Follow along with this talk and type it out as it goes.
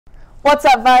What's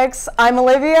up, Vikes? I'm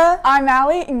Olivia. I'm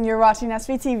Allie, and you're watching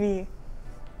SVTV.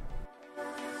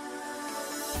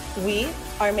 We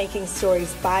are making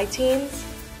stories by teens,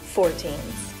 for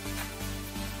teens.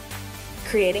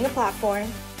 Creating a platform,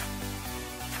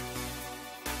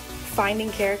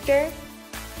 finding character,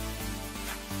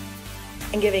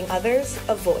 and giving others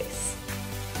a voice.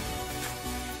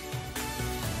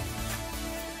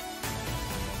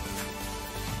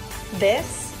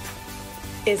 This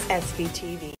is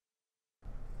SVTV.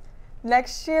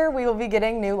 Next year, we will be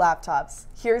getting new laptops.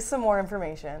 Here's some more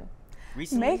information.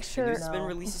 Recently, Make sure the news has been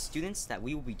released to students that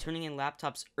we will be turning in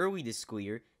laptops early this school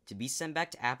year to be sent back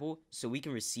to Apple so we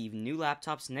can receive new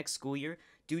laptops next school year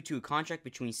due to a contract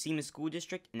between Seaman School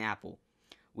District and Apple.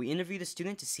 We interviewed the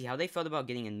student to see how they felt about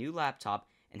getting a new laptop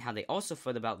and how they also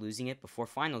felt about losing it before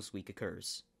finals week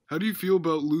occurs. How do you feel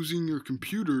about losing your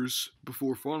computers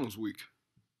before finals week?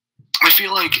 I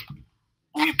feel like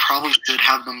we probably should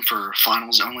have them for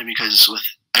finals only because with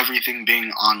everything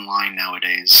being online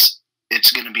nowadays,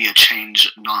 it's going to be a change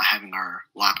not having our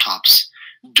laptops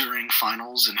during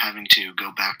finals and having to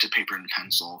go back to paper and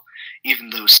pencil. Even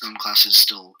though some classes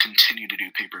still continue to do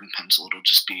paper and pencil, it'll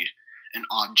just be an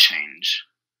odd change.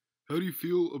 How do you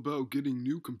feel about getting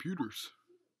new computers?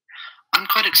 I'm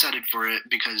quite excited for it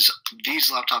because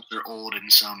these laptops are old and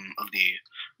some of the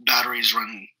batteries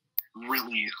run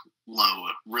really low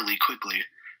really quickly,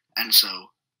 and so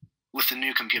with the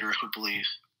new computer hopefully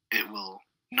it will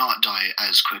not die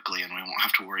as quickly and we won't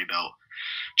have to worry about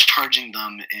charging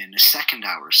them in second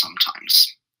hours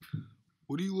sometimes.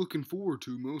 What are you looking forward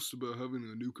to most about having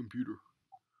a new computer?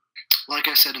 Like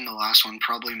I said in the last one,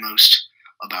 probably most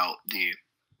about the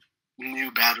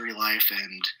new battery life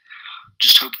and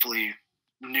just hopefully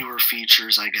newer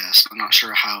features, I guess. I'm not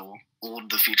sure how old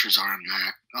the features are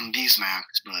on these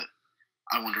Macs, but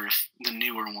I wonder if the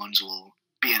newer ones will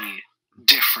be any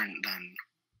different than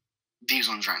these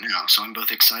ones right now. So I'm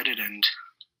both excited and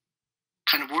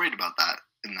kind of worried about that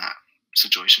in that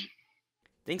situation.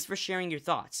 Thanks for sharing your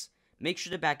thoughts. Make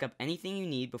sure to back up anything you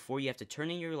need before you have to turn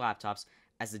in your laptops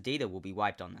as the data will be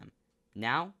wiped on them.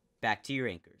 Now, back to your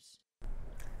anchors.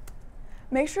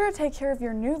 Make sure to take care of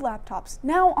your new laptops.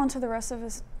 Now on to the rest of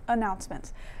his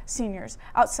announcements. Seniors,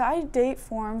 outside date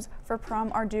forms for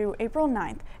prom are due April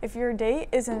 9th. If your date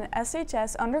is an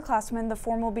SHS underclassman, the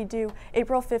form will be due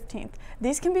April 15th.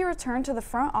 These can be returned to the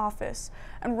front office.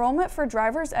 Enrollment for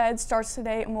driver's ed starts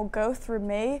today and will go through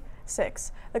May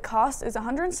 6th. The cost is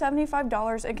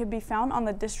 $175 and can be found on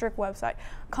the district website.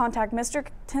 Contact Mr.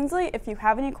 Tinsley if you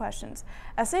have any questions.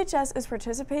 SHS is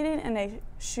participating in a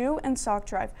shoe and sock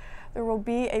drive. There will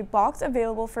be a box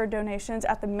available for donations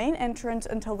at the main entrance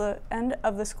until the end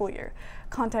of the school year.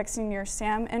 Contact Senior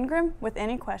Sam Ingram with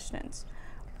any questions.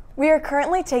 We are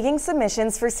currently taking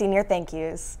submissions for senior thank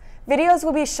yous. Videos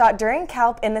will be shot during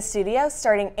CALP in the studio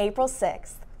starting April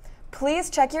 6th. Please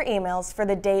check your emails for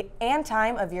the date and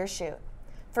time of your shoot.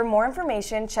 For more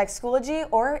information, check Schoology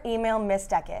or email Miss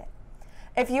Deckett.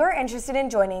 If you are interested in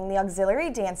joining the auxiliary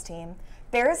dance team,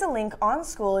 there is a link on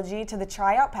Schoology to the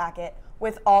tryout packet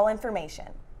with all information.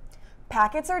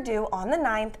 Packets are due on the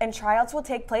 9th and tryouts will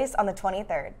take place on the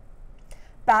 23rd.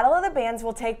 Battle of the Bands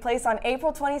will take place on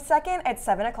April 22nd at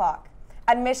 7 o'clock.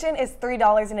 Admission is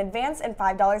 $3 in advance and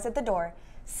 $5 at the door.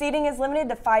 Seating is limited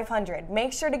to 500.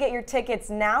 Make sure to get your tickets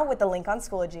now with the link on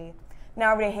Schoology.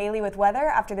 Now over to Haley with weather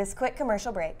after this quick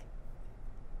commercial break.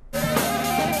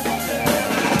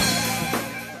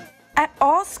 At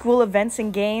all school events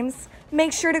and games,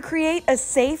 make sure to create a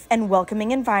safe and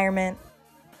welcoming environment.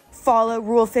 Follow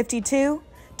Rule 52,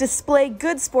 display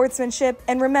good sportsmanship,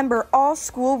 and remember all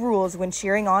school rules when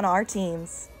cheering on our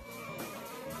teams.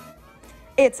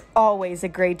 It's always a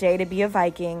great day to be a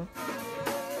Viking.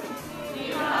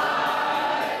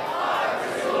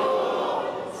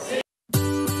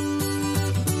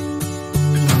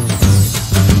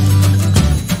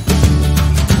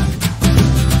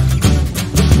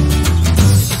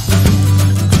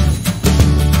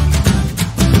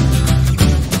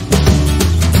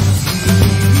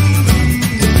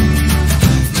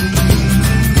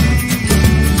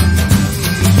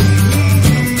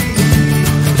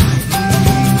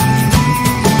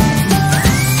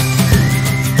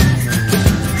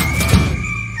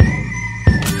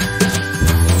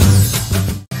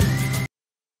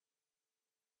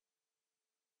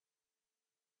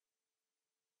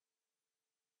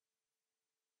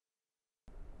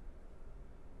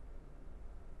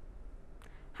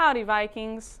 Howdy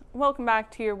Vikings, welcome back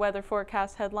to your weather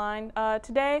forecast headline.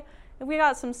 Today we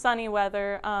got some sunny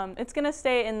weather. It's going to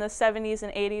stay in the 70s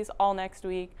and 80s all next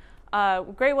week.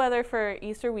 Great weather for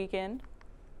Easter weekend.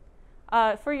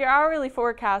 For your hourly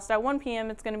forecast, at 1 p.m.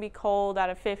 it's going to be cold at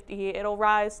a 50. It'll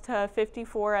rise to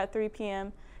 54 at 3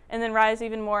 p.m. and then rise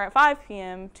even more at 5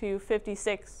 p.m. to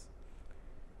 56.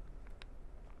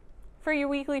 For your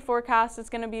weekly forecast, it's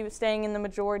going to be staying in the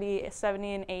majority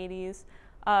 70 and 80s,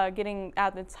 getting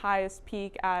at its highest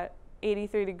peak at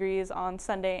 83 degrees on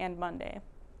Sunday and Monday.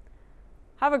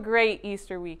 Have a great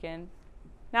Easter weekend.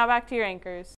 Now back to your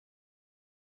anchors.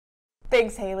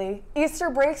 Thanks, Haley. Easter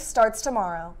break starts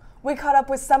tomorrow. We caught up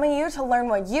with some of you to learn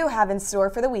what you have in store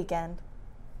for the weekend.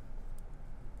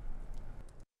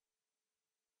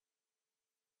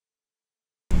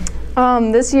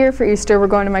 This year for Easter, we're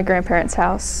going to my grandparents'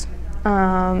 house.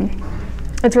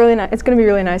 It's really nice. It's going to be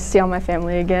really nice to see all my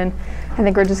family again. I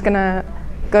think we're just going to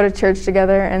go to church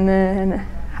together and then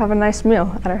have a nice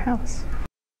meal at our house.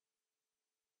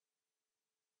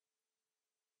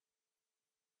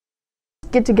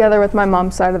 Get together with my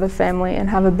mom's side of the family and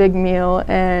have a big meal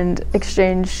and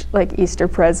exchange like Easter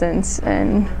presents,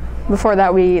 and before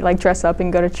that we like dress up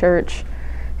and go to church.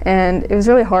 And it was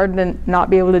really hard to not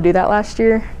be able to do that last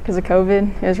year because of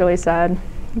COVID. It was really sad,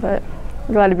 but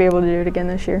we're glad to be able to do it again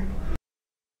this year.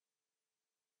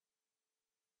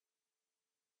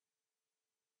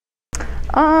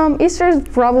 Easter is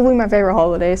probably my favorite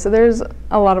holiday, so there's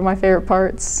a lot of my favorite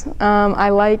parts. I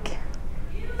like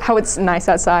how it's nice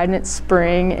outside and it's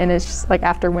spring and it's just like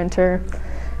after winter.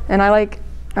 And I like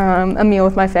a meal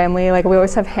with my family. Like we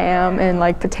always have ham and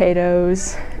like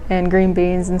potatoes and green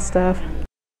beans and stuff.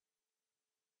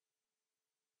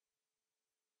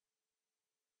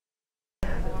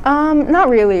 Not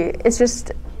really.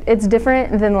 It's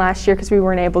different than last year because we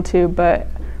weren't able to, but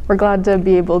we're glad to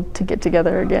be able to get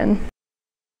together again.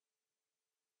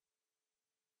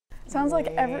 Sounds like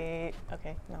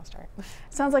Okay, now start.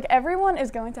 Sounds like everyone is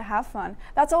going to have fun.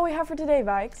 That's all we have for today,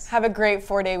 Vikes. Have a great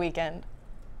 4-day weekend.